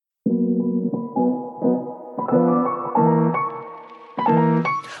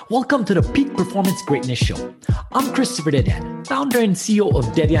Welcome to the Peak Performance Greatness Show. I'm Christopher Dedian, founder and CEO of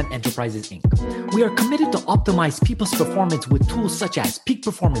Dedian Enterprises, Inc. We are committed to optimize people's performance with tools such as peak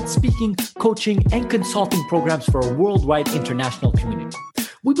performance speaking, coaching, and consulting programs for a worldwide international community.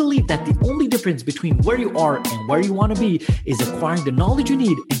 We believe that the only difference between where you are and where you want to be is acquiring the knowledge you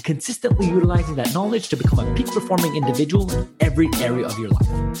need and consistently utilizing that knowledge to become a peak performing individual in every area of your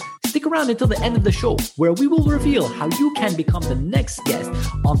life. Stick around until the end of the show, where we will reveal how you can become the next guest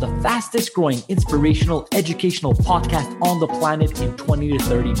on the fastest growing inspirational educational podcast on the planet in 20 to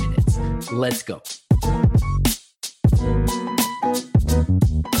 30 minutes. Let's go.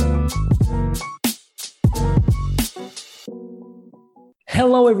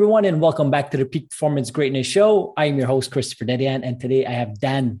 Hello, everyone, and welcome back to the Peak Performance Greatness Show. I'm your host, Christopher Dedian, and today I have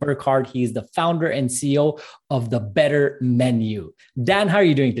Dan Burkard. He is the founder and CEO of The Better Menu. Dan, how are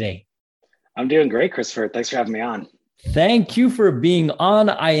you doing today? I'm doing great, Christopher. Thanks for having me on. Thank you for being on.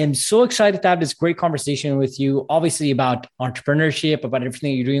 I am so excited to have this great conversation with you, obviously about entrepreneurship, about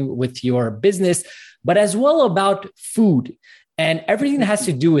everything you're doing with your business, but as well about food. And everything that has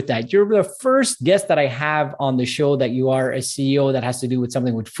to do with that. You're the first guest that I have on the show that you are a CEO that has to do with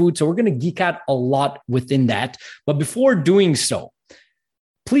something with food. So we're going to geek out a lot within that. But before doing so,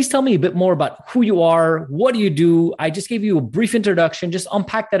 please tell me a bit more about who you are. What do you do? I just gave you a brief introduction. Just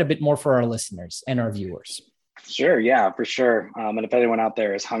unpack that a bit more for our listeners and our viewers. Sure. Yeah, for sure. And if anyone out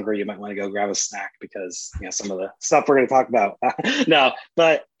there is hungry, you might want to go grab a snack because, some of the stuff we're going to talk about.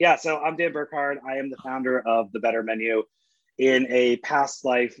 So I'm Dan Burkard. I am the founder of The Better Menu. In a past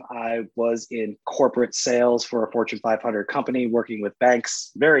life, I was in corporate sales for a Fortune 500 company working with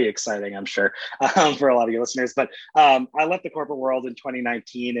banks. Very exciting, I'm sure, for a lot of your listeners. But I left the corporate world in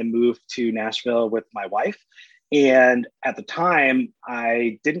 2019 and moved to Nashville with my wife. And at the time,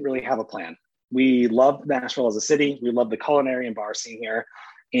 I didn't really have a plan. We loved Nashville as a city. We loved the culinary and bar scene here.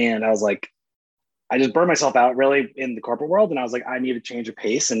 And I was like, I just burned myself out really in the corporate world. And I was like, I need a change of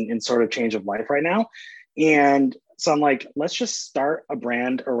pace and sort of change of life right now. And so I'm like, let's just start a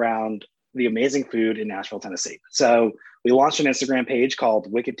brand around the amazing food in Nashville, Tennessee. So we launched an Instagram page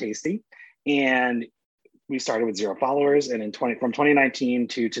called Wicked Tasty, and we started with 0 followers. And from 2019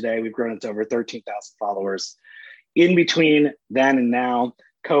 to today, we've grown it to over 13,000 followers. In between then and now,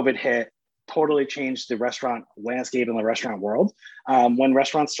 COVID hit, totally changed the restaurant landscape in the restaurant world. When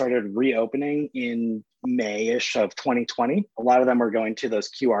restaurants started reopening in May-ish of 2020, a lot of them were going to those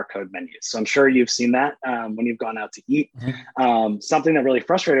QR code menus. So I'm sure you've seen that when you've gone out to eat. Mm-hmm. Something that really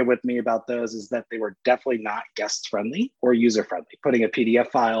frustrated with me about those is that they were definitely not guest friendly or user friendly. Putting a PDF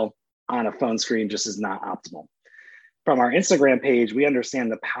file on a phone screen just is not optimal. From our Instagram page, we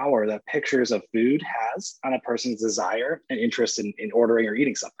understand the power that pictures of food has on a person's desire and interest in ordering or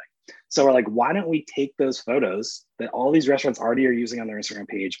eating something. So we're like, why don't we take those photos that all these restaurants already are using on their Instagram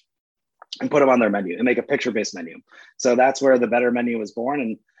page and put them on their menu and make a picture-based menu? So that's where the Better Menu was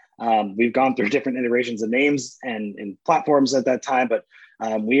born. And we've gone through different iterations of names and platforms at that time, but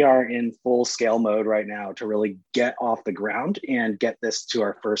we are in full scale mode right now to really get off the ground and get this to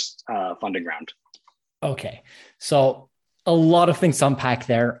our first funding round. Okay. So a lot of things to unpack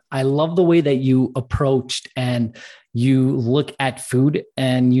there. I love the way that you approached and you look at food,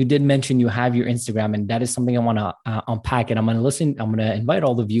 and you did mention you have your Instagram, and that is something I want to unpack. And I'm going to listen. I'm going to invite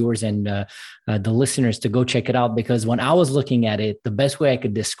all the viewers and the listeners to go check it out, because when I was looking at it, the best way I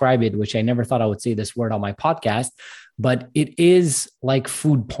could describe it, which I never thought I would say this word on my podcast, but it is like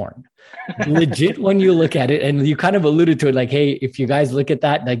food porn. Legit, when you look at it, and you kind of alluded to it, like, hey, if you guys look at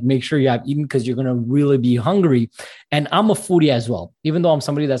that, like, make sure you have eaten, because you're going to really be hungry. And I'm a foodie as well, even though I'm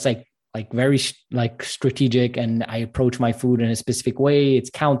somebody that's like very strategic, and I approach my food in a specific way. It's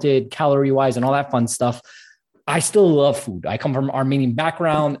counted calorie wise and all that fun stuff. I still love food. I come from an Armenian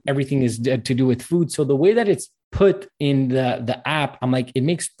background. Everything is to do with food. So the way that it's put in the app, I'm like, it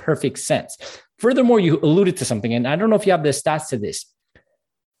makes perfect sense. Furthermore, you alluded to something, and I don't know if you have the stats to this.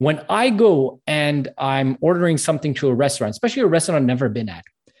 When I go and I'm ordering something to a restaurant, especially a restaurant I've never been at,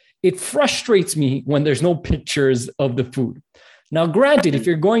 it frustrates me when there's no pictures of the food. Now, granted, if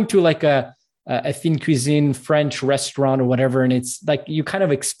you're going to like a thin cuisine French restaurant or whatever, and it's like, you kind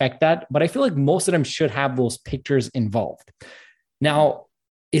of expect that, but I feel like most of them should have those pictures involved. Now,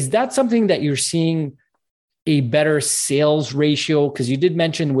 is that something that you're seeing a better sales ratio? Because you did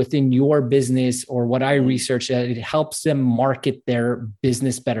mention within your business, or what I researched, that it helps them market their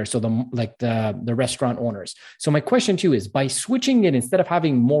business better. So the restaurant owners. So my question to you is, by switching it, instead of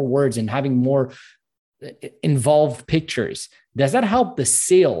having more words and having more involved pictures, does that help the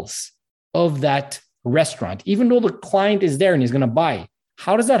sales of that restaurant? Even though the client is there and he's going to buy,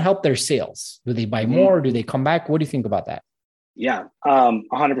 how does that help their sales? Do they buy more? Do they come back? What do you think about that? Yeah,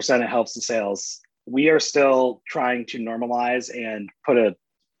 100% it helps the sales. We are still trying to normalize and put a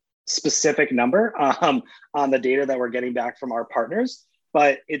specific number on the data that we're getting back from our partners,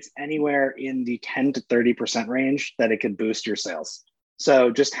 but it's anywhere in the 10 to 30% range that it could boost your sales.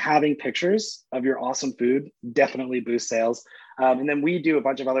 So just having pictures of your awesome food definitely boosts sales. And then we do a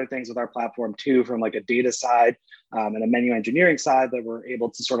bunch of other things with our platform too, from like a data side and a menu engineering side, that we're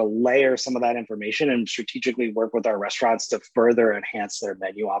able to sort of layer some of that information and strategically work with our restaurants to further enhance their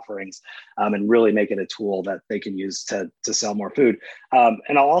menu offerings and really make it a tool that they can use to sell more food.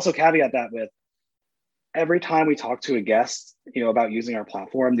 And I'll also caveat that with, every time we talk to a guest, about using our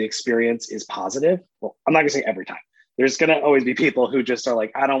platform, the experience is positive. Well, I'm not gonna say every time. There's gonna always be people who just are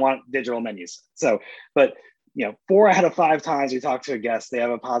like, I don't want digital menus. So, but 4 out of 5 times we talk to a guest, they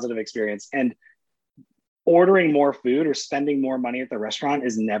have a positive experience. And ordering more food or spending more money at the restaurant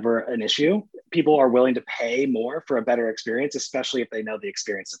is never an issue. People are willing to pay more for a better experience, especially if they know the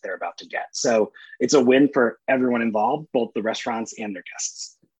experience that they're about to get. So it's a win for everyone involved, both the restaurants and their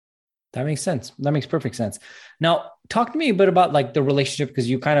guests. That makes sense. That makes perfect sense. Now, talk to me a bit about like the relationship, because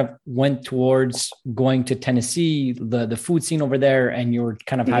you kind of went towards going to Tennessee, the food scene over there, and you were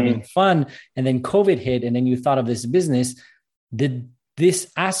kind of having fun, and then COVID hit, and then you thought of this business. Did this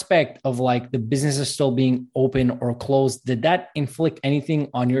aspect of like the businesses still being open or closed, did that inflict anything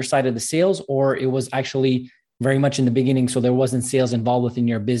on your side of the sales, or it was actually very much in the beginning, so there wasn't sales involved within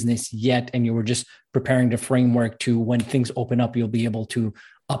your business yet, and you were just preparing the framework to when things open up, you'll be able to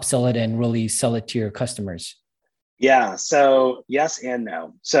upsell it and really sell it to your customers? Yeah. So yes and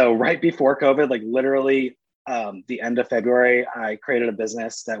no. So right before COVID, like literally the end of February, I created a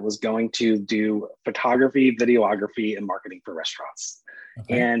business that was going to do photography, videography, and marketing for restaurants.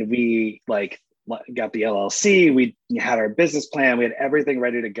 Okay. And we got the LLC. We had our business plan. We had everything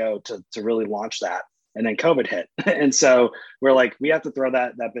ready to go to really launch that. And then COVID hit. And so we're like, we have to throw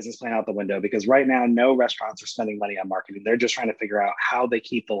that business plan out the window, because right now, no restaurants are spending money on marketing. They're just trying to figure out how they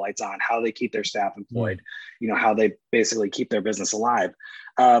keep the lights on, how they keep their staff employed, how they basically keep their business alive.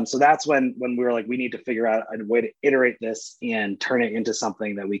 So that's when we were like, we need to figure out a way to iterate this and turn it into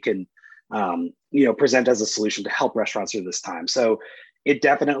something that we can, present as a solution to help restaurants through this time. So it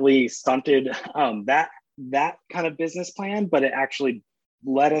definitely stunted that kind of business plan, but it actually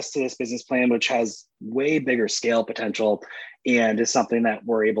led us to this business plan, which has way bigger scale potential, and is something that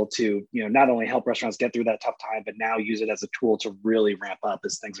we're able to, not only help restaurants get through that tough time, but now use it as a tool to really ramp up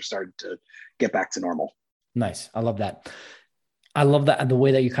as things are starting to get back to normal. Nice. I love that. I love that, the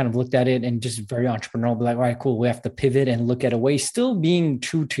way that you kind of looked at it, and just very entrepreneurial, be like, all right, cool. We have to pivot and look at a way, still being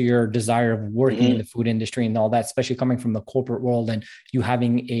true to your desire of working in the food industry and all that, especially coming from the corporate world and you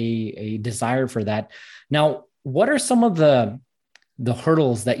having a desire for that. Now, what are some of the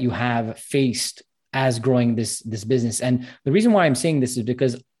hurdles that you have faced as growing this business? And the reason why I'm saying this is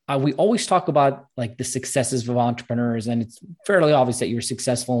because we always talk about like the successes of entrepreneurs, and it's fairly obvious that you're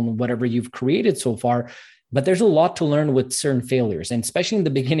successful in whatever you've created so far, but there's a lot to learn with certain failures. And especially in the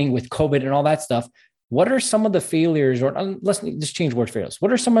beginning with COVID and all that stuff, what are some of the failures, or let's just change word failures.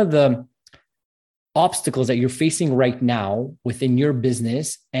 What are some of the obstacles that you're facing right now within your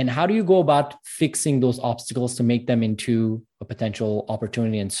business, and how do you go about fixing those obstacles to make them into a potential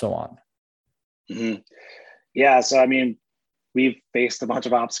opportunity and so on? Yeah. So, I mean, we've faced a bunch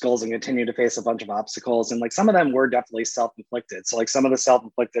of obstacles and continue to face a bunch of obstacles. And like some of them were definitely self-inflicted. So like some of the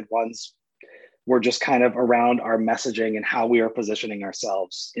self-inflicted ones were just kind of around our messaging and how we are positioning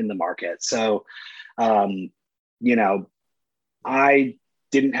ourselves in the market. So, I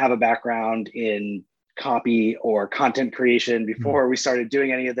didn't have a background in copy or content creation before we started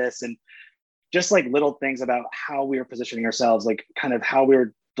doing any of this. And just like little things about how we were positioning ourselves, like kind of how we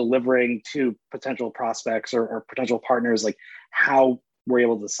were delivering to potential prospects or potential partners, like how we're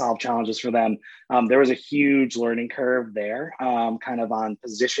able to solve challenges for them. There was a huge learning curve there, kind of on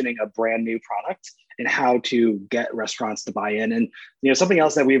positioning a brand new product and how to get restaurants to buy in. And, something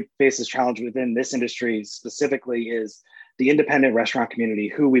else that we've faced as challenge within this industry specifically is the independent restaurant community,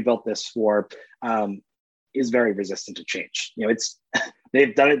 who we built this for, is very resistant to change.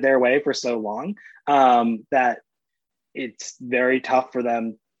 They've done it their way for so long that it's very tough for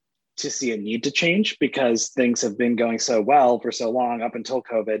them to see a need to change, because things have been going so well for so long up until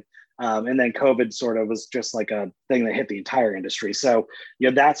COVID. And then COVID sort of was just like a thing that hit the entire industry. So,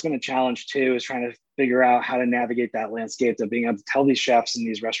 that's been a challenge too, is trying to figure out how to navigate that landscape of being able to tell these chefs and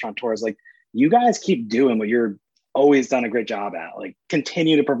these restaurateurs, like, you guys keep doing what you're always done a great job at, like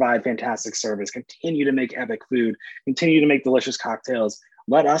continue to provide fantastic service, continue to make epic food, continue to make delicious cocktails.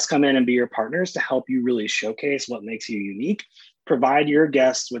 Let us come in and be your partners to help you really showcase what makes you unique. Provide your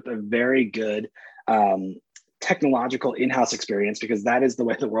guests with a very good technological in-house experience, because that is the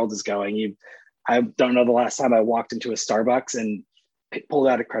way the world is going. I don't know the last time I walked into a Starbucks and pulled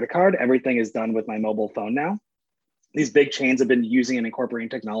out a credit card. Everything is done with my mobile phone now. These big chains have been using and incorporating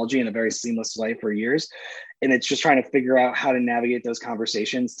technology in a very seamless way for years. And it's just trying to figure out how to navigate those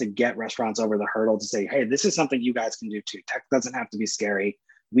conversations to get restaurants over the hurdle to say, hey, this is something you guys can do too. Tech doesn't have to be scary.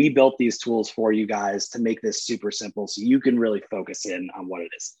 We built these tools for you guys to make this super simple so you can really focus in on what it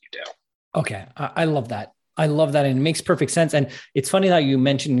is that you do. Okay. I love that. I love that. And it makes perfect sense. And it's funny that you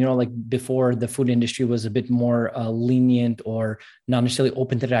mentioned, like before the food industry was a bit more lenient or not necessarily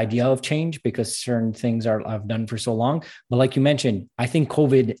open to the idea of change because certain things I've done for so long. But like you mentioned, I think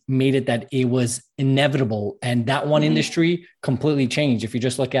COVID made it that it was inevitable. And that one industry completely changed. If you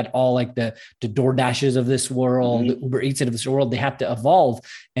just look at all like the DoorDashes of this world, the Uber Eats of this world, they have to evolve.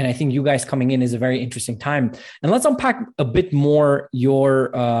 And I think you guys coming in is a very interesting time. And let's unpack a bit more your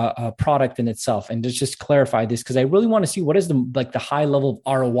product in itself and just clarify this, because I really want to see what is the high level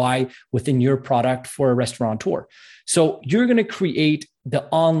of ROI within your product for a restaurateur. So you're going to create the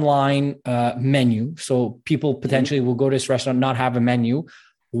online menu. So people potentially will go to this restaurant, not have a menu.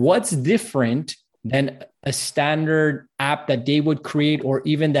 What's different than a standard app that they would create, or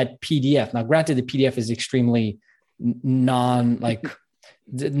even that PDF? Now, granted, the PDF is extremely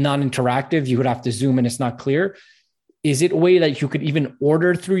non-interactive. You would have to zoom and it's not clear. Is it a way that you could even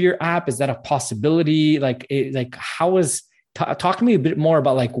order through your app? Is that a possibility? Talk to me a bit more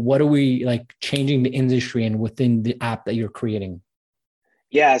about like, what are we like changing the industry and within the app that you're creating?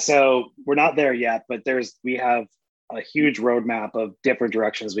 Yeah, so we're not there yet, but we have a huge roadmap of different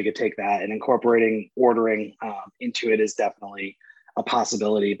directions we could take that, and incorporating ordering into it is definitely a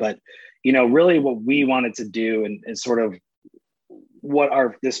possibility. But, really what we wanted to do and sort of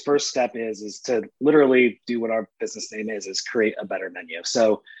what this first step is to literally do what our business name is create a better menu.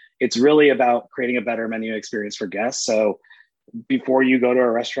 So it's really about creating a better menu experience for guests. So before you go to a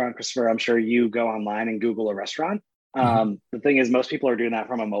restaurant, Christopher, I'm sure you go online and Google a restaurant. The thing is, most people are doing that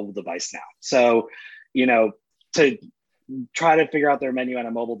from a mobile device now. So, to try to figure out their menu on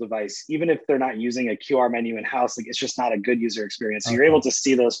a mobile device, even if they're not using a QR menu in house, like it's just not a good user experience. So you're able to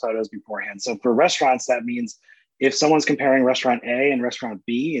see those photos beforehand. So for restaurants, that means if someone's comparing restaurant A and restaurant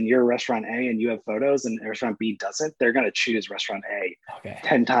B, and you're restaurant A and you have photos and restaurant B doesn't, they're going to choose restaurant A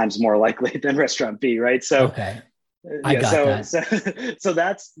 10 times more likely than restaurant B, right? So, so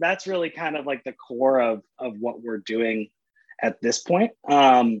that's really kind of like the core of what we're doing at this point.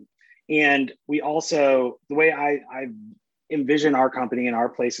 And we also, the way I envision our company and our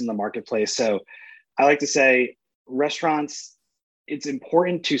place in the marketplace. So I like to say restaurants, it's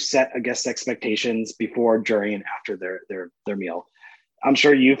important to set a guest expectations before, during, and after their meal. I'm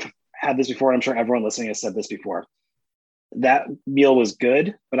sure you've had this before. I'm sure everyone listening has said this before. That meal was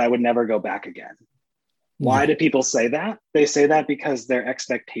good, but I would never go back again. Why do people say that? They say that because their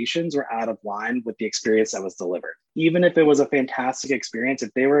expectations were out of line with the experience that was delivered. Even if it was a fantastic experience,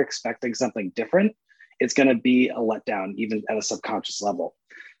 if they were expecting something different, it's going to be a letdown, even at a subconscious level.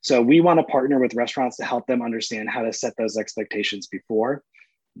 So we want to partner with restaurants to help them understand how to set those expectations before,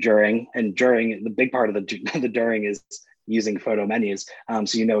 during, and during. The big part of the during is using photo menus.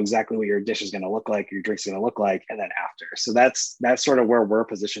 So you know exactly what your dish is going to look like, your drink's going to look like, and then after. So that's sort of where we're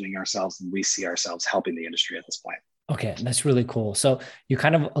positioning ourselves, and we see ourselves helping the industry at this point. Okay, that's really cool. So you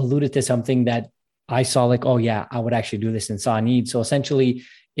kind of alluded to something that I saw like, oh yeah, I would actually do this and saw a need. So essentially,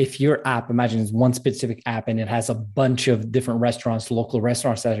 if your app, imagine it's one specific app and it has a bunch of different restaurants, local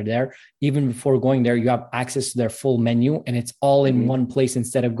restaurants that are there, even before going there, you have access to their full menu and it's all in one place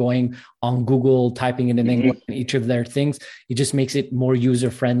instead of going on Google, typing it in English in each of their things. It just makes it more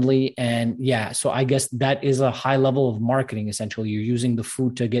user-friendly. And yeah, so I guess that is a high level of marketing. Essentially, you're using the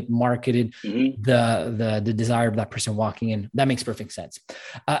food to get marketed the desire of that person walking in. That makes perfect sense.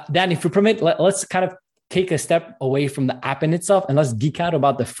 Dan, if you permit, let's kind of take a step away from the app in itself and let's geek out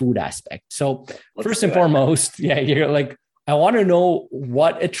about the food aspect. So first and foremost, you're like, I want to know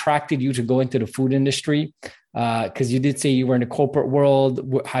what attracted you to go into the food industry. Because you did say you were in the corporate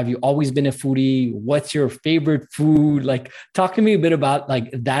world. Have you always been a foodie? What's your favorite food? Like, talk to me a bit about like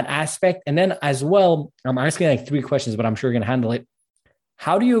that aspect. And then as well, I'm asking like 3 questions, but I'm sure you're going to handle it.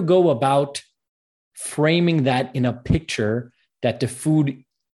 How do you go about framing that in a picture that the food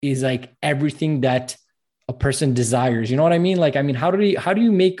is like everything that a person desires? You know what I mean? Like, I mean, how do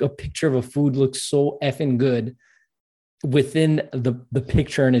you make a picture of a food look so effing good within the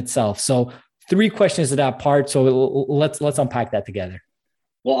picture in itself? So 3 questions to that part. So let's unpack that together.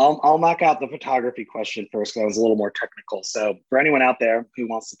 Well, I'll knock out the photography question first, because I was a little more technical. So for anyone out there who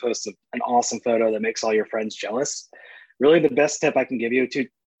wants to post an awesome photo that makes all your friends jealous, really the best tip I can give you to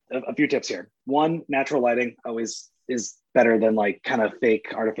a few tips here. One, natural lighting always is better than like kind of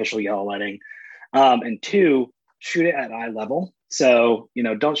fake artificial yellow lighting. And two, shoot it at eye level. So,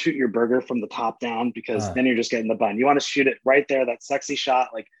 don't shoot your burger from the top down, because then you're just getting the bun. You want to shoot it right there, that sexy shot,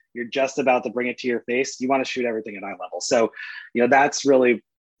 like you're just about to bring it to your face. You want to shoot everything at eye level. So, that's really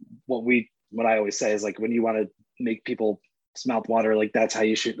what I always say is like, when you want to make people mouth water, like that's how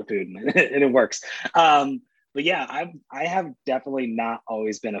you shoot the food, and it works. But yeah, I have definitely not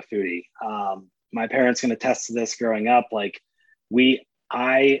always been a foodie. My parents can attest to this. Growing up, like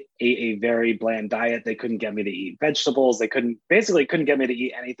I ate a very bland diet. They couldn't get me to eat vegetables. They couldn't get me to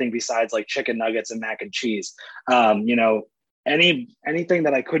eat anything besides like chicken nuggets and mac and cheese. Anything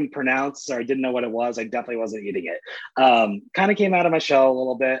that I couldn't pronounce or I didn't know what it was, I definitely wasn't eating it. Kind of came out of my shell a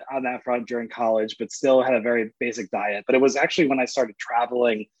little bit on that front during college, but still had a very basic diet. But it was actually when I started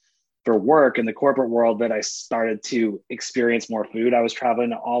traveling for work in the corporate world that I started to experience more food. I was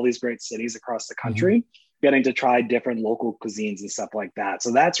traveling to all these great cities across the country, getting to try different local cuisines and stuff like that.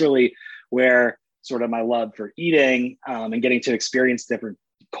 So that's really where sort of my love for eating and getting to experience different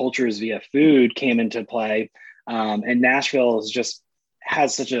cultures via food came into play. And Nashville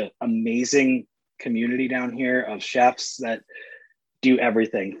has such an amazing community down here of chefs that do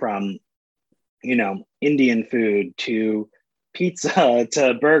everything from, Indian food to pizza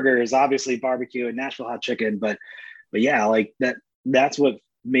to burgers, obviously barbecue and Nashville hot chicken. But yeah, like that's what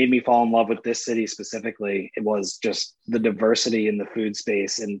made me fall in love with this city specifically. It was just the diversity in the food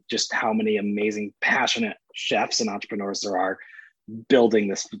space and just how many amazing, passionate chefs and entrepreneurs there are building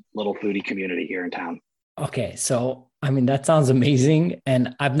this little foodie community here in town. Okay. So, that sounds amazing.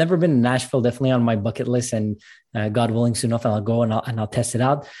 And I've never been to Nashville, definitely on my bucket list, and God willing, soon enough, I'll go and I'll test it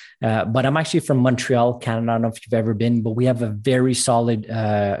out. But I'm actually from Montreal, Canada. I don't know if you've ever been, but we have a very solid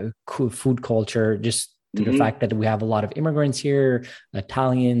food culture, just through the fact that we have a lot of immigrants here,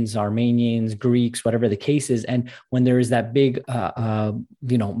 Italians, Armenians, Greeks, whatever the case is. And when there is that big,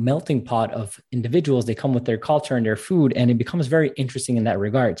 melting pot of individuals, they come with their culture and their food, and it becomes very interesting in that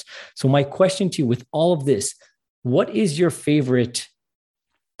regards. So my question to you with all of this, what is your favorite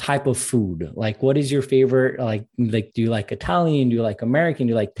type of food? Like, what is your favorite, like, do you like Italian? Do you like American?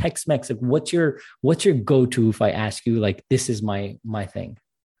 Do you like Tex-Mex? Like, what's your go-to if I ask you, like, this is my thing?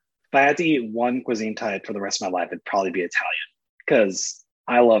 If I had to eat one cuisine type for the rest of my life, it'd probably be Italian, because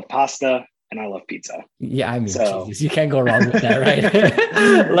I love pasta and I love pizza. Yeah, Jesus, you can't go wrong with that,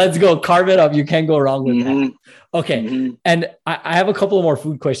 right? Let's go. Carve it up. You can't go wrong with that. Okay. And I have a couple of more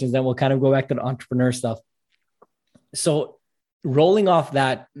food questions, then we'll kind of go back to the entrepreneur stuff. So rolling off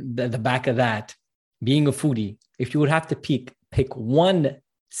that, the back of that, being a foodie, if you would have to pick one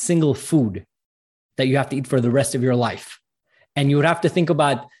single food that you have to eat for the rest of your life, and you would have to think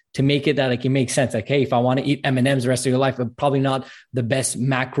about to make it that like it makes sense. Like, hey, if I want to eat M&Ms the rest of your life, I'm probably not the best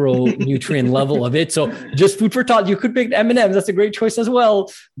macronutrient level of it. So just food for thought, you could pick M&Ms. That's a great choice as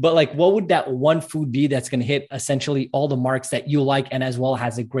well. But like, what would that one food be that's going to hit essentially all the marks that you like, and as well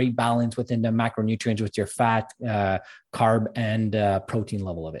has a great balance within the macronutrients with your fat, carb, and protein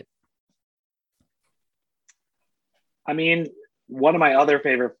level of it? One of my other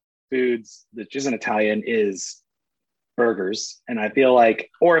favorite foods that isn't Italian is burgers. And I feel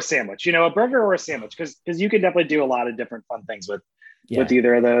like, or a sandwich, a burger or a sandwich, because you can definitely do a lot of different fun things with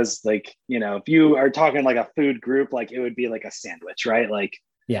either of those. Like, if you are talking like a food group, like it would be like a sandwich, right? Like,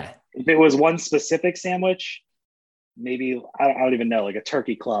 yeah, if it was one specific sandwich, maybe I don't even know, like a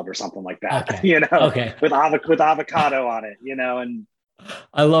turkey club or something like that, with avocado on it, and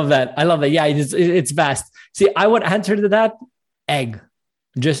I love that. Yeah, it's vast. See, I would answer to that egg.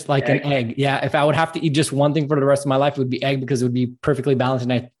 Just like an egg. Yeah. If I would have to eat just one thing for the rest of my life, it would be egg, because it would be perfectly balanced.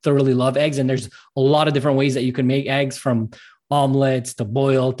 And I thoroughly love eggs. And there's a lot of different ways that you can make eggs, from omelets to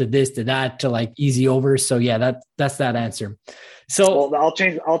boiled to this to that to like easy over. So yeah, that's that answer. So I'll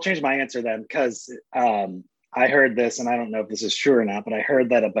change my answer then, because I heard this, and I don't know if this is true or not, but I heard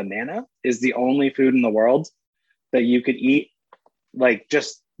that a banana is the only food in the world that you could eat, like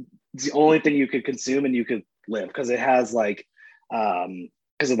just it's the only thing you could consume and you could live, because it has like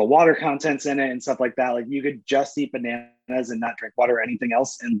because of the water contents in it and stuff like that. Like you could just eat bananas and not drink water or anything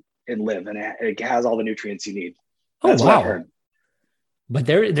else and live. And it has all the nutrients you need. That's what I heard. But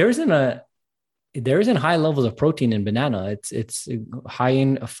there isn't high levels of protein in banana. It's high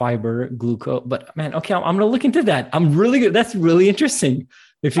in fiber, glucose. But man, okay, I'm going to look into that. I'm really good. That's really interesting.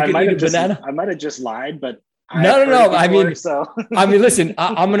 If you could eat a banana. I might have just lied, but No. Listen,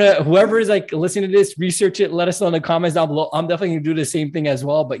 I'm going to, whoever is like listening to this, research it, let us know in the comments down below. I'm definitely going to do the same thing as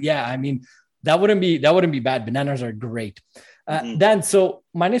well. But yeah, that wouldn't be bad. Bananas are great. Dan, so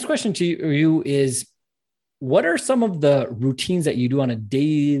my next question to you is, what are some of the routines that you do on a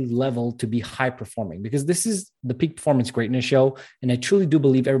daily level to be high performing? Because this is the Peak Performance Greatness Show. And I truly do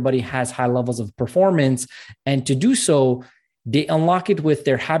believe everybody has high levels of performance. And to do so, they unlock it with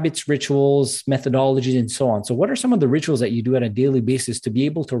their habits, rituals, methodologies, and so on. So what are some of the rituals that you do on a daily basis to be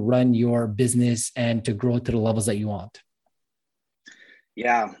able to run your business and to grow to the levels that you want?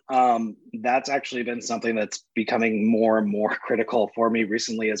 Yeah, that's actually been something that's becoming more and more critical for me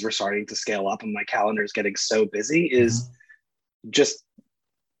recently as we're starting to scale up and my calendar is getting so busy, is just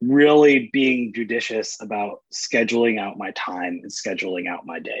really being judicious about scheduling out my time and scheduling out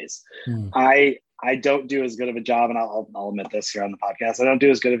my days. I don't do as good of a job, and I'll admit this here on the podcast, I don't do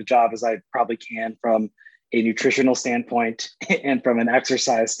as good of a job as I probably can from a nutritional standpoint and from an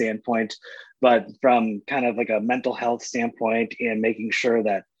exercise standpoint, but from kind of like a mental health standpoint and making sure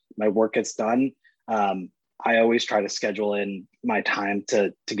that my work gets done. I always try to schedule in my time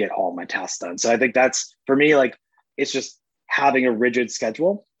to get all my tasks done. So I think that's, for me, like, it's just having a rigid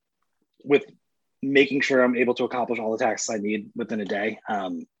schedule with making sure I'm able to accomplish all the tasks I need within a day.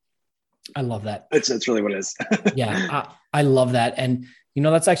 I love that. It's really what it is. Yeah, I love that. And,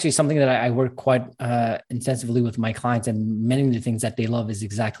 that's actually something that I work quite intensively with my clients, and many of the things that they love is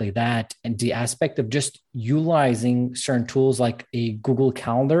exactly that. And the aspect of just utilizing certain tools like a Google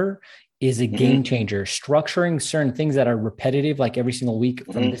Calendar is a game changer. Structuring certain things that are repetitive, like every single week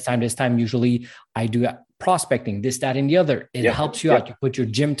from this time to this time, usually I do prospecting, this, that, and the other. It helps you out. You put your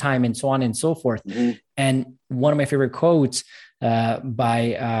gym time and so on and so forth. And one of my favorite quotes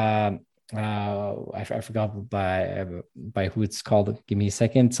by I forgot by who it's called. Give me a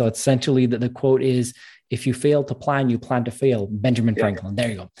second. So essentially the quote is, if you fail to plan, you plan to fail. Benjamin Franklin. There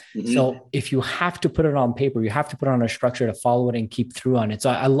you go. So if you have to put it on paper, you have to put on a structure to follow it and keep through on it. So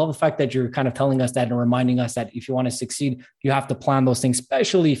I love the fact that you're kind of telling us that and reminding us that if you want to succeed, you have to plan those things,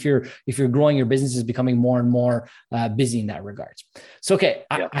 especially if you're growing, your business is becoming more and more busy in that regards. So, okay.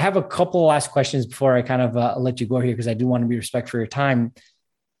 I have a couple last questions before I kind of let you go here, because I do want to be respectful for your time.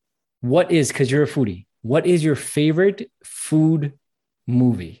 Because you're a foodie, what is your favorite food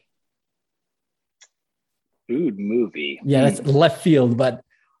movie? Food movie. Yeah, that's left field, but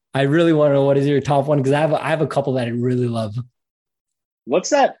I really want to know what is your top one, because I have a couple that I really love.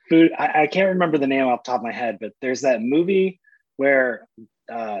 What's that food? I can't remember the name off the top of my head, but there's that movie where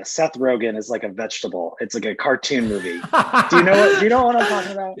Seth Rogen is like a vegetable. It's like a cartoon movie. Do you know what I'm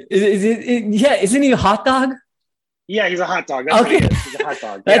talking about? Is it? Yeah, isn't he a hot dog? Yeah, he's a hot dog. That's what he is. He's a hot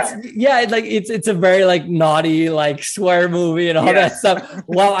dog. Like it's a very like naughty, like swear movie and all that stuff.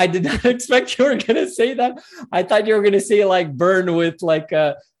 Wow, I did not expect you were gonna say that. I thought you were gonna say like Burn with like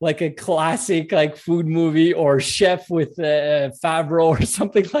a classic like food movie, or Chef with Favreau or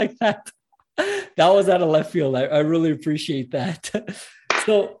something like that. That was out of left field. I really appreciate that.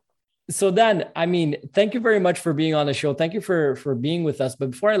 So Dan, I mean, thank you very much for being on the show. Thank you for being with us.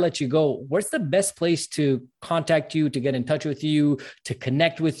 But before I let you go, where's the best place to contact you, to get in touch with you, to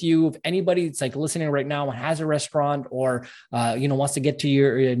connect with you? If anybody that's like listening right now and has a restaurant, or wants to get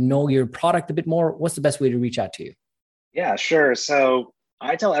to know your product a bit more, what's the best way to reach out to you? Yeah, sure. So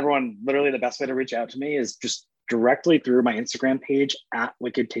I tell everyone, literally the best way to reach out to me is just directly through my Instagram page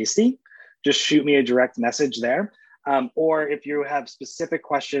 @WickedTasty. Just shoot me a direct message there. Or if you have specific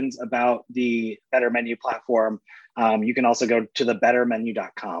questions about the Better Menu platform, you can also go to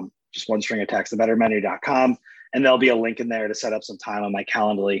thebettermenu.com, just one string of text, thebettermenu.com, and there'll be a link in there to set up some time on my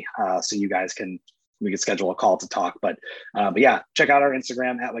Calendly, so you guys we can schedule a call to talk. But yeah, check out our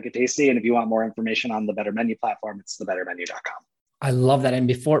Instagram @WickedTasty, and if you want more information on the Better Menu platform, it's thebettermenu.com. I love that. And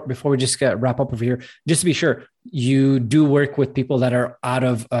before we just wrap up over here, just to be sure, you do work with people that are out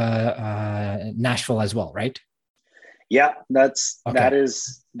of Nashville as well, right? Yeah,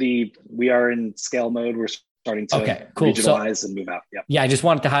 we are in scale mode. We're starting to regionalize and move out. Yep. Yeah, I just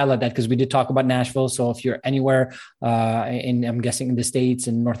wanted to highlight that because we did talk about Nashville. So if you're anywhere I'm guessing in the States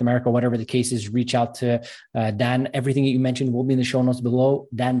and North America, whatever the case is, reach out to Dan. Everything that you mentioned will be in the show notes below.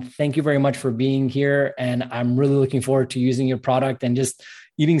 Dan, thank you very much for being here. And I'm really looking forward to using your product and just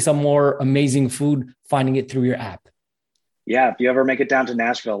eating some more amazing food, finding it through your app. Yeah, if you ever make it down to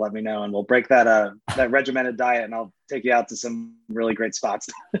Nashville, let me know, and we'll break that regimented diet, and I'll take you out to some really great spots.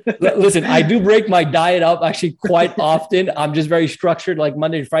 Listen, I do break my diet up actually quite often. I'm just very structured, like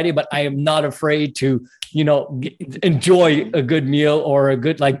Monday to Friday, but I am not afraid to, enjoy a good meal or a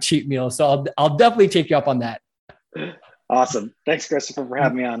good like cheat meal. So I'll definitely take you up on that. Awesome. Thanks, Christopher, for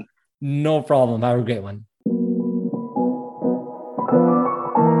having me on. No problem. Have a great one.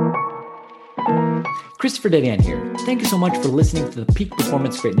 Christopher Dedan here. Thank you so much for listening to the Peak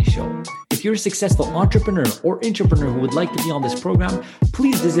Performance Greatness Show. If If you're a successful entrepreneur or intrapreneur who would like to be on this program,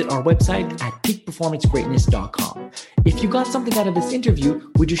 please visit our website at peakperformancegreatness.com. If you got something out of this interview,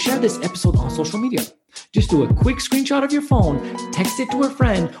 would you share this episode on social media? Just do a quick screenshot of your phone, text it to a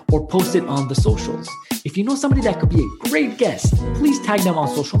friend, or post it on the socials. If you know somebody that could be a great guest, please tag them on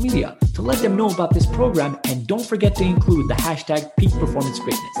social media to let them know about this program, and don't forget to include the hashtag Peak Performance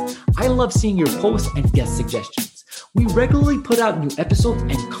Greatness. I love seeing your posts and guest suggestions. We regularly put out new episodes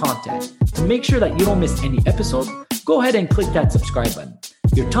and content. To make sure that you don't miss any episode, go ahead and click that subscribe button.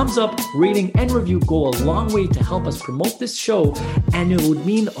 Your thumbs up, rating, and review go a long way to help us promote this show, and it would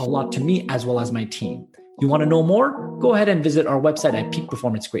mean a lot to me as well as my team. You want to know more? Go ahead and visit our website at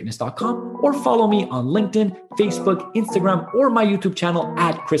peakperformancegreatness.com or follow me on LinkedIn, Facebook, Instagram, or my YouTube channel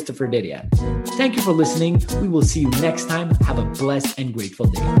at Christopher Didion. Thank you for listening. We will see you next time. Have a blessed and grateful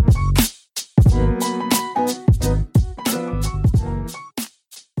day.